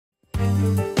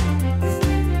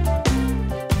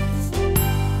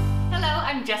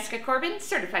Jessica Corbin,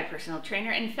 certified personal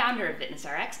trainer and founder of Vitness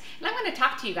Rx, and I'm going to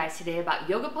talk to you guys today about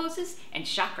yoga poses and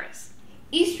chakras.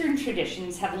 Eastern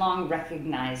traditions have long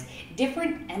recognized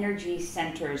different energy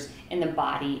centers in the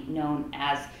body known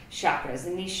as chakras,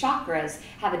 and these chakras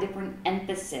have a different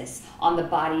emphasis on the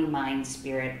body, mind,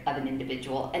 spirit of an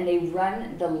individual, and they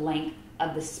run the length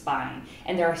of the spine,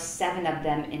 and there are 7 of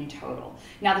them in total.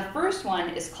 Now the first one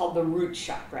is called the root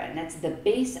chakra, and that's the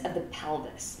base of the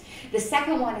pelvis. The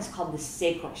second one is called the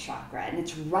sacral chakra, and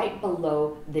it's right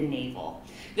below the navel.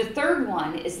 The third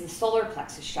one is the solar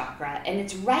plexus chakra, and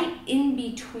it's right in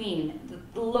between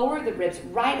the lower of the ribs,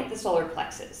 right at the solar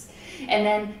plexus. And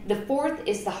then the fourth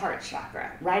is the heart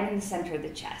chakra, right in the center of the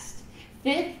chest.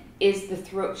 Fifth is the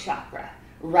throat chakra,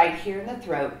 right here in the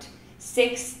throat.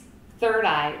 Sixth, third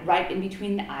eye, right in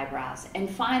between the eyebrows, and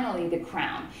finally the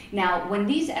crown. Now, when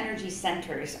these energy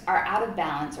centers are out of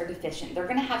balance or deficient, they're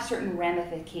going to have certain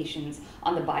ramifications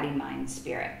on the body, mind,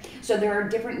 spirit. So there are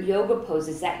different yoga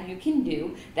poses that you can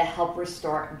do that help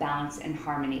restore balance and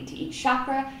harmony to each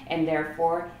chakra and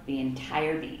therefore the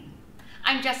entire being.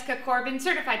 I'm Jessica Corbin,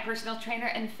 certified personal trainer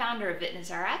and founder of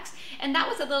Vitness Rx, and that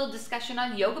was a little discussion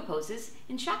on yoga poses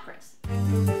and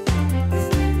chakras.